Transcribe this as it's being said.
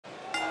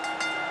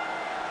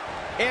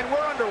And we're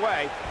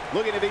underway.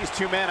 Looking at these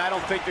two men, I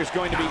don't think there's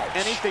going to be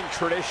anything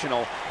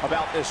traditional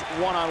about this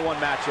one-on-one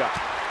matchup.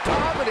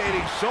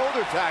 Dominating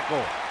shoulder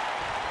tackle.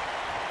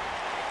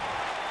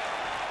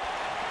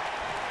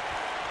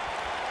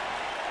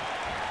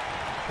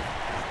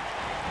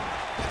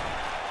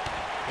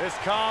 This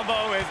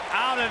combo is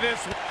out of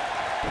this.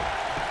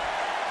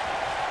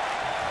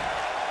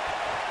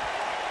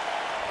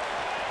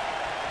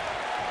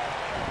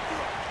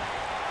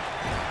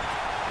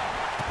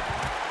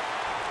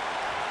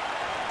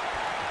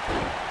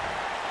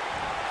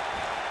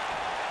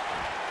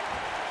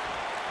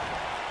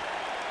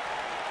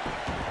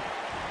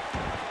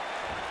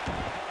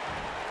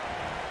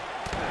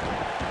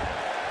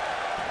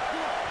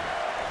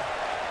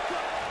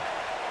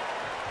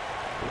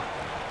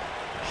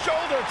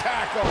 Shoulder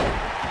tackle.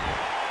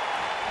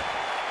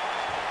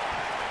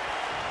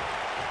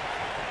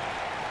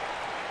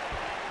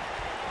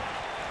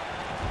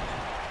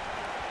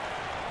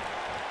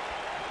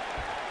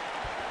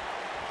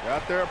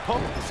 Got their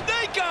opponent.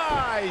 Snake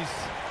eyes.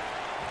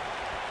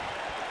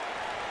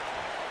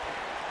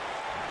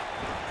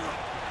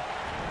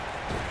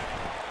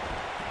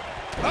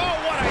 Oh,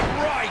 what a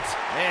right.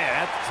 Man,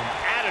 that's some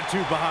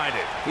attitude behind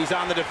it. He's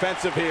on the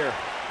defensive here.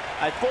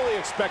 I fully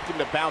expect him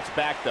to bounce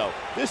back, though.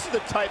 This is the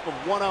type of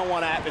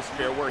one-on-one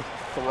atmosphere where he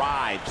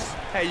thrives.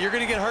 Hey, you're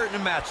going to get hurt in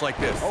a match like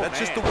this. That's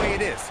just the way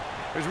it is.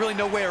 There's really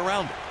no way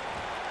around it.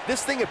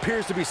 This thing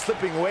appears to be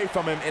slipping away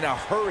from him in a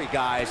hurry,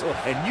 guys.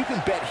 And you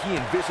can bet he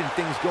envisioned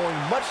things going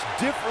much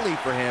differently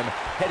for him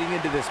heading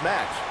into this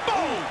match.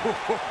 Boom!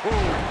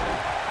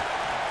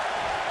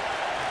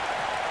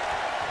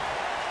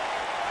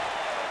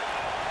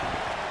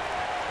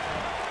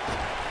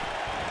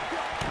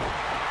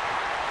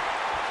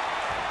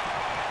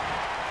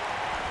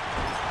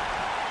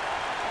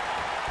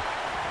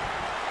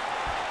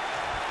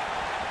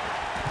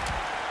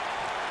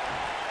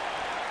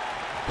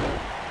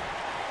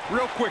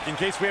 Real quick, in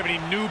case we have any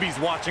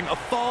newbies watching, a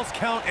Falls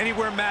Count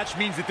Anywhere match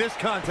means that this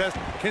contest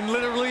can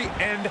literally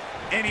end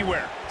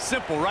anywhere.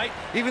 Simple, right?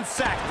 Even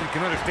Saxton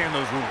can understand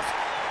those rules.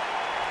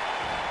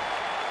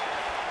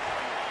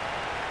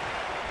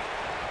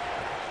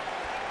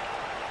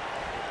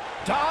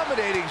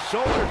 Dominating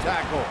shoulder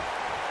tackle.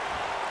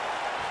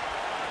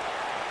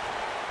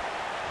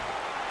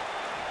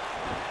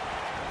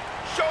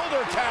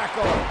 Shoulder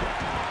tackle.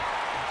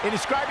 In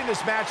describing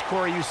this match,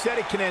 Corey, you said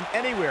it can end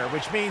anywhere,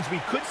 which means we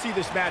could see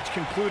this match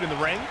conclude in the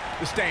ring,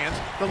 the stands,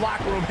 the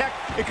locker room. Heck,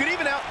 it could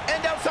even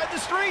end outside the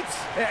streets.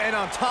 And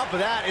on top of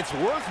that, it's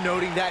worth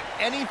noting that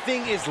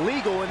anything is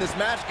legal in this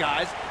match,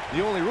 guys. The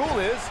only rule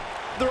is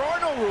there are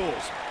no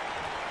rules.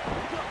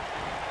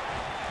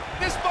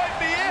 This might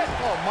be it.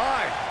 Oh,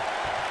 my.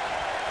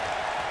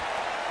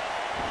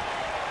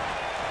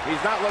 He's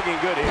not looking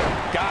good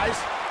here. Guys,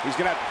 he's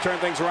going to have to turn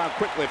things around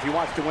quickly if he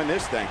wants to win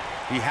this thing.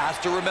 He has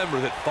to remember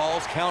that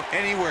falls count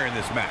anywhere in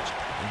this match.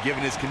 And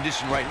given his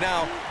condition right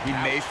now, he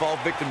may fall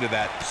victim to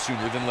that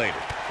sooner than later.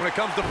 When it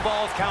comes to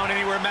falls count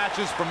anywhere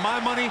matches, for my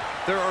money,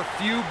 there are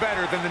few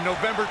better than the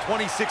November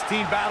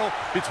 2016 battle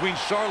between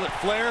Charlotte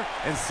Flair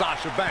and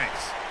Sasha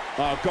Banks.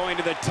 Oh, going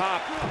to the top,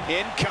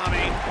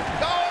 incoming.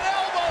 Oh, an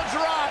elbow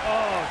drop.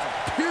 Oh, it's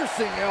a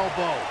piercing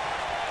elbow.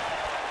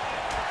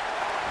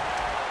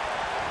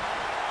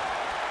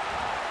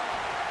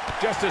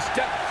 Just a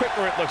step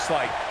quicker, it looks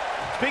like.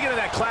 Speaking of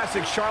that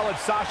classic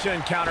Charlotte-Sasha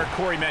encounter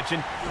Corey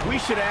mentioned, we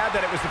should add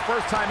that it was the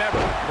first time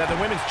ever that the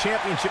Women's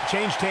Championship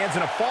changed hands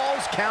in a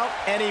Falls Count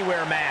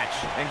Anywhere match.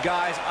 And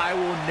guys,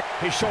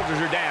 his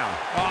shoulders are down.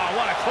 Oh,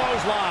 what a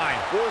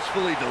clothesline.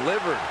 Forcefully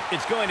delivered.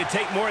 It's going to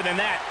take more than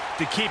that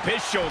to keep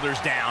his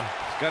shoulders down.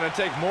 It's going to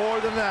take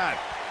more than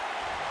that.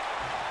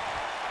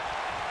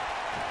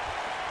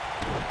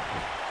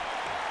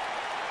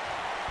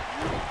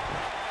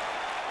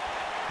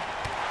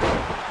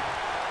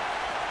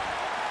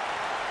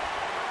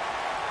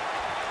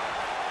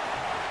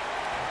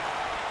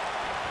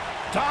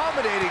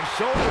 Dominating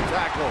shoulder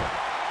tackle.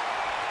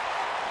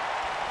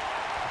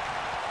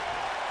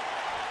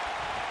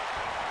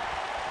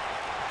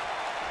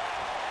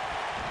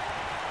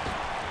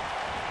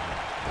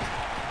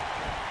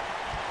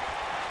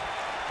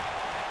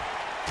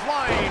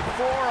 Flying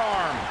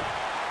forearm.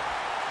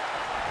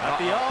 Got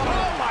the arm.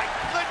 Oh my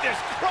goodness,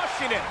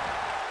 crushing it.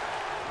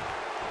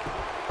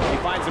 He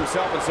finds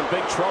himself in some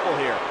big trouble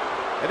here.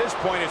 At this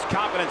point, his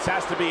confidence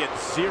has to be at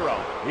zero.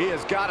 He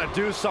has got to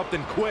do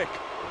something quick.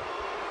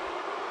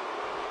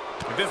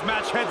 If this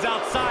match heads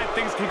outside,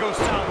 things can go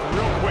south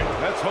real quick.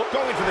 Let's hope.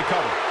 Going for the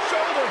cover.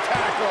 Shoulder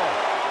tackle.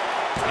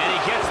 And he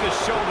gets the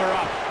shoulder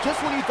up.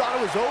 Just when you thought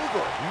it was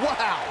over.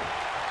 Wow.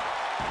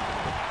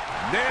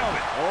 Nailed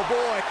it. Oh,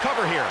 boy.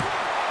 Cover here.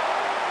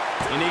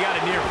 And he got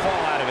a near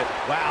fall out of it.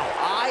 Wow,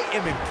 I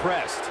am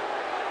impressed.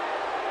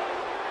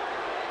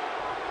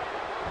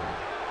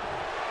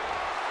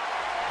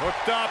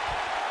 Hooked up.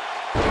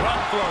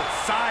 Cutthroat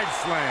side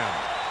slam.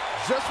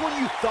 Just when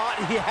you thought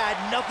he had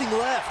nothing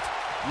left.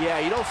 Yeah,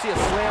 you don't see a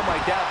slam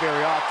like that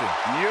very often.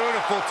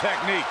 Beautiful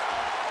technique.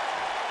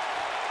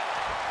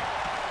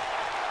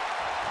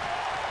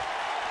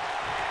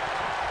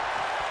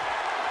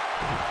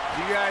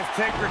 You guys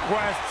take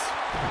requests.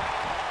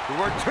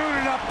 We're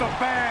tuning up the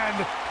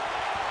band.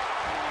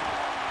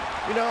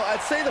 You know,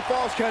 I'd say the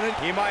Falls Count.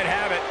 He might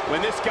have it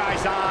when this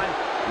guy's on.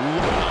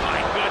 Oh, my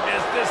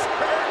goodness, this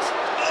hurts.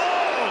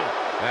 Oh!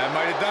 That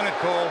might have done it,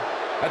 Cole.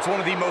 That's one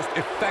of the most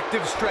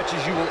effective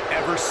stretches you will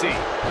ever see.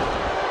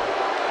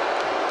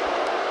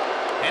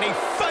 And he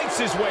fights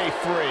his way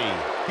free.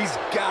 He's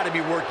got to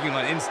be working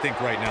on instinct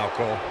right now,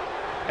 Cole.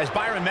 As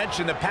Byron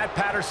mentioned, the Pat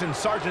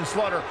Patterson-Sergeant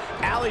Slaughter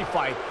alley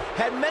fight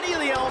had many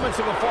of the elements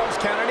of a Falls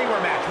Count Anywhere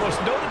match. Most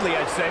notably,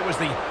 I'd say, was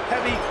the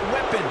heavy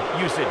weapon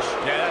usage.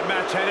 Yeah, that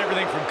match had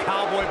everything from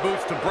cowboy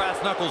boots to brass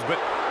knuckles, but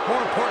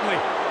more importantly,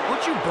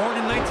 weren't you born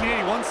in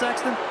 1981,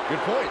 Saxton?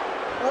 Good point.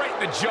 Right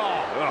in the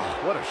jaw. Oh,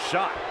 what a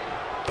shot.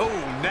 Oh,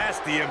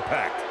 nasty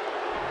impact.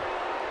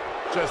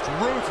 Just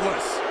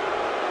ruthless.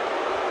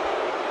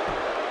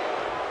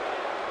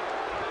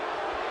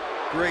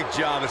 Great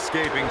job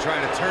escaping,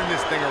 trying to turn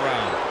this thing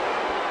around.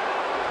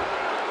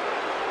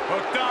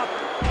 Hooked up.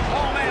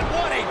 Oh, man,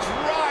 what a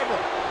driver.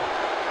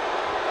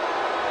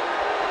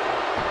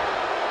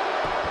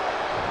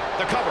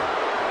 The cover.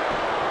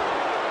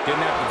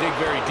 Didn't have to dig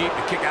very deep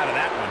to kick out of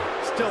that one.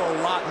 Still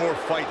a lot more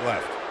fight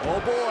left.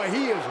 Oh, boy,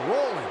 he is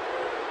rolling.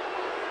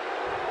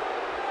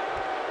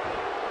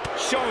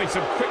 Showing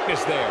some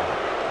quickness there.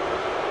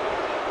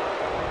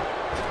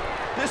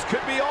 This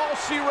could be all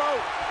she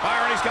wrote.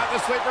 Byron's got the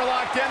sleeper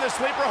locked in. The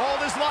sleeper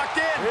hold is locked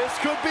in. This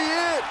could be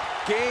it.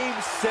 Game,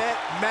 set,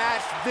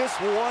 match. This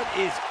one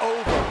is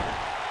over.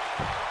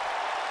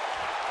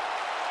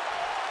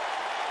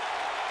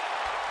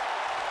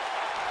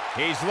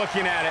 He's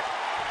looking at it.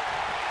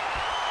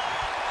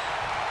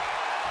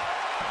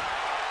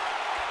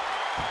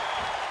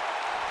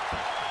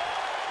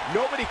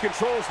 Nobody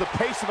controls the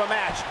pace of a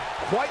match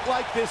quite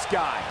like this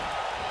guy.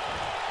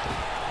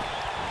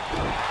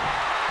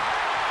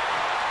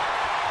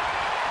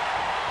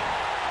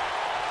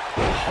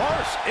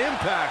 Harsh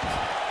impact.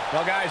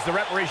 Well, guys, the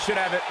referee should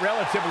have it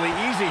relatively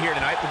easy here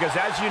tonight because,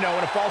 as you know,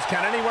 in a Falls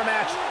Count Anywhere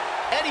match,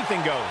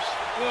 anything goes.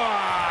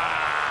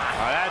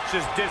 Oh, that's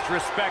just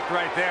disrespect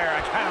right there.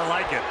 I kind of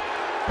like it.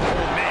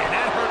 Oh, man,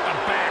 that hurt the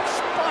back.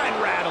 Spine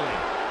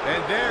rattling. And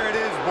there it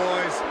is,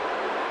 boys.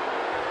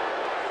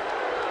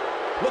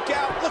 Look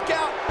out, look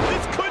out.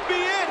 This could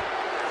be it.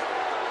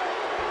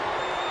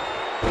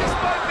 This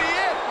might be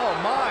it. Oh,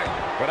 my.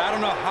 But I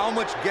don't know how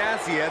much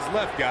gas he has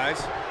left,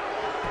 guys.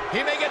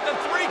 He may get the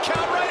 3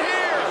 count right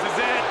here. This is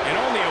it. And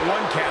only a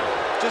 1 count.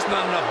 Just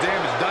not enough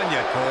damage done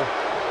yet, Cole.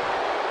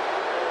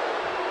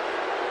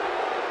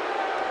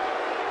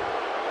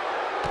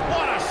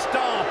 What a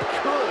stomp.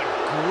 Good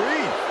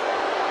grief.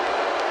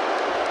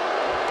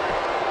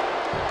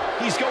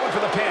 He's going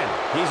for the pin.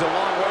 He's a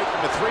long way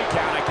from the 3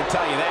 count, I can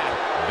tell you that.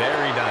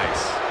 Very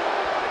nice.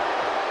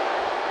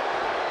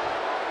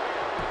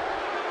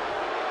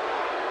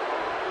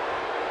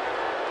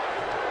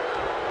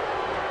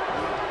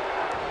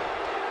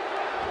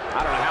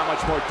 I don't know how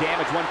much more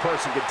damage one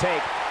person can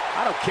take.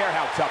 I don't care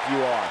how tough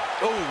you are.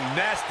 Oh,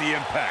 nasty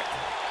impact.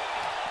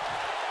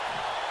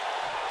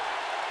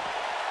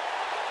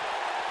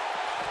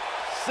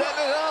 Set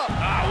it up.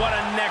 Ah, what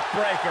a neck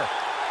breaker.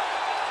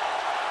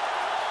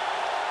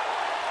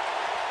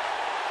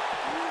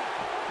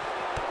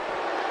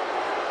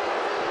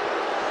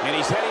 And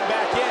he's heading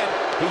back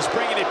in. He's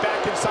bringing it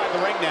back inside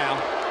the ring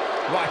now.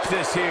 Watch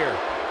this here.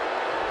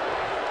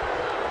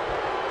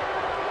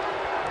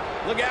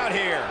 Look out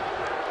here.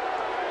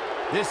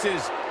 This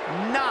is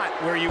not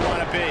where you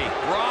want to be.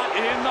 Brought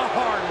in the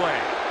hard way.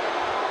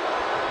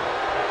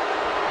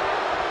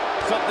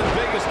 Something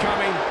big is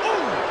coming.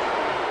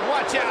 Ooh!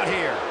 Watch out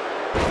here.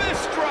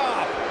 Fist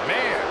drop.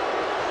 Man.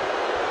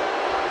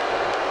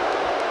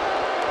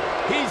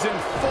 He's in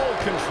full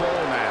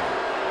control now.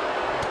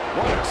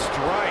 What a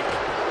strike.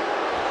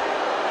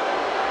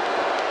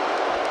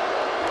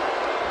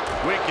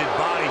 Wicked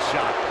body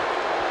shot.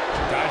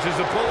 Dodges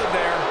a bullet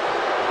there.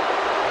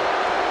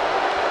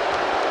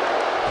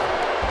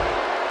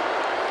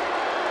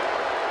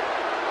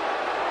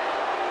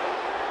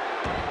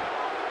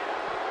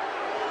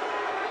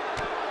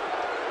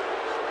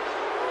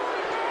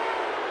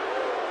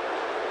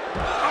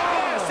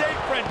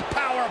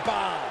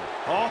 Powerbomb.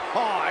 Oh,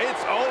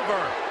 it's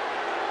over.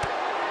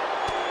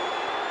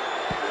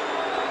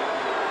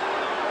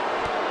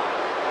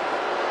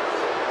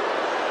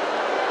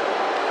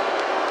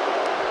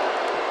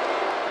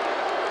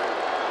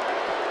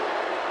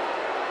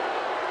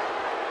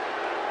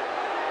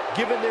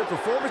 Given their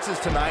performances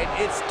tonight,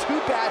 it's too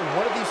bad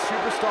one of these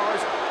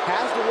superstars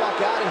has to walk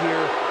out of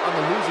here on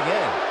the losing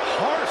end.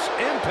 Harsh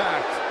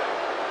impact.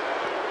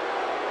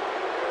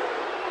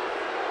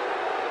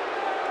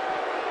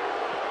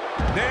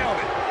 Nailed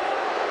it.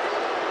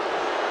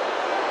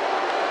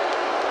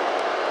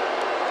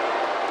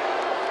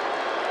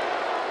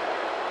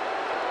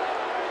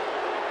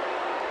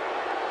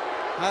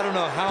 I don't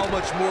know how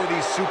much more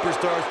these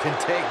superstars can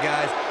take,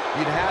 guys.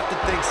 You'd have to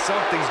think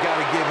something's got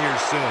to give here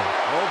soon.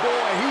 Oh,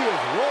 boy, he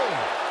is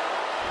rolling.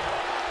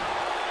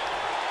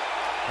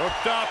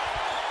 Hooked up.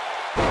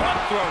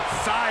 Cutthroat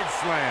side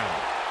slam.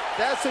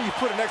 That's how you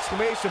put an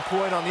exclamation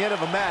point on the end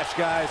of a match,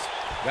 guys.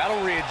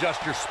 That'll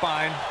readjust your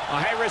spine. A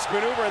high-risk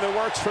maneuver in the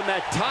works from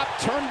that top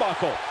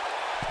turnbuckle.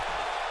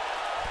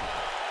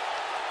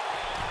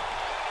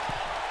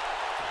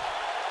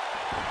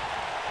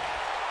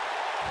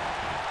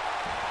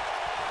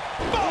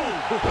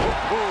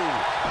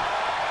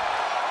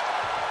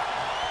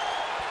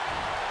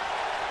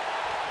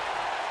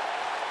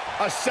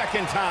 A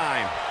second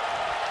time.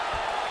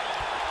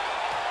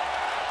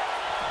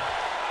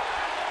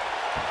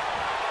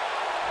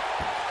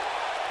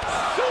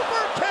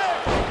 Super kick!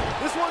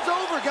 This one's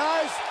over,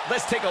 guys.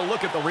 Let's take a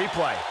look at the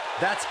replay.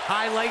 That's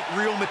highlight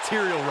reel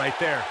material right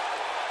there.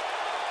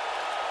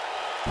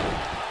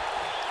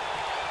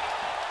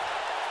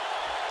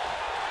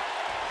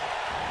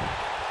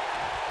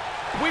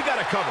 We got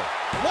a cover.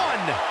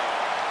 1,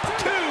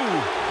 2.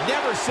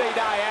 Never say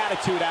die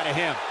attitude out of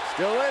him.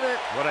 Still in it.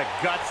 What a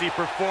gutsy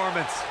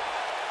performance.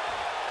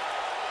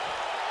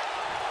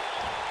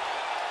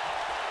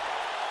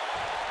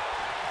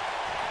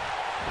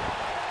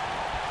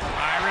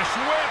 Irish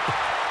whip.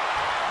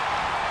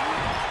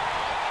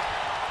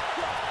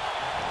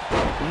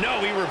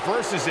 No, he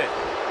reverses it.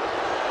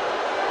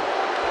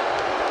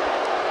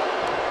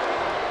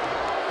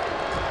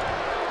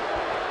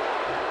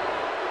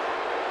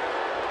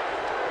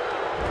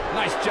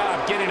 Nice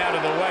job getting out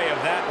of the way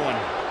of that one.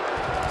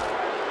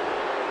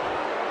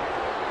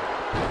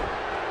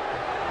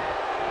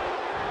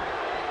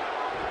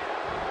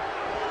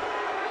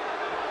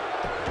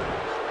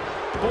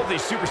 Both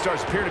these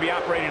superstars appear to be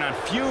operating on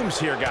fumes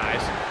here,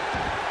 guys.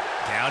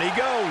 Down he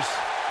goes.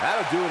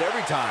 That'll do it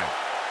every time.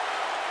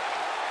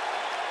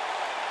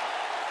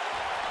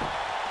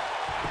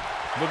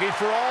 Looking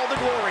for all the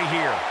glory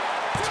here.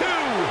 2!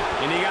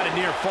 And he got a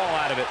near fall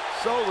out of it.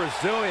 So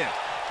resilient.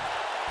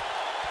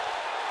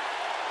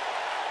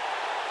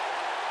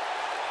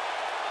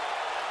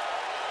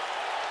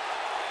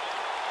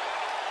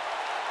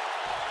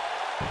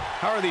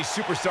 How are these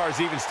superstars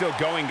even still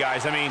going,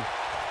 guys? I mean,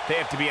 they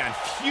have to be on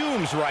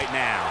fumes right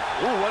now.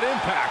 Ooh, what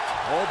impact.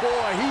 Oh,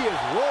 boy, he is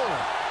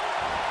rolling.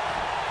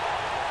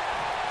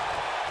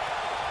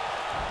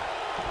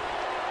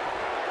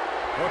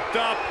 Hooked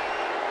up.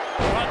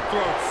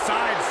 Cutthroat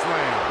side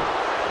slam.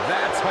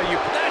 That's how you...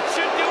 That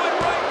should do it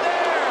right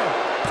there!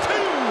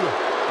 2!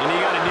 And he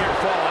got a near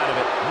fall out of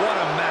it. What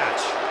a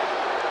match.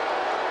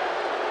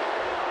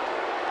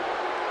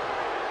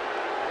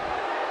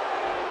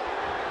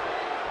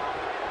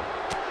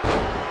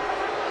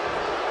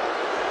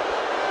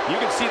 You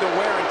can see the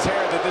wear and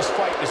tear that this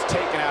fight has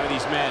taken out of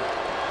these men.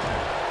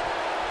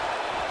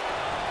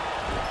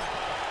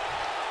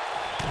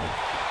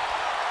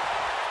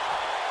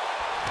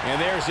 And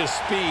there's his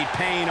speed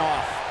paying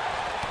off.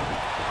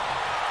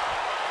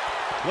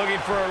 Looking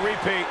for a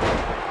repeat.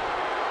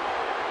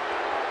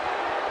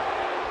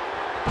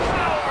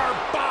 Power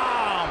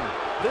bomb!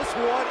 This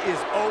one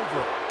is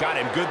over. Got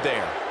him good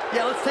there.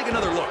 Yeah, let's take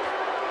another look.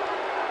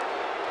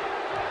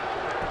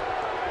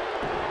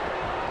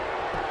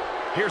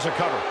 Here's a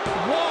cover.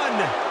 1,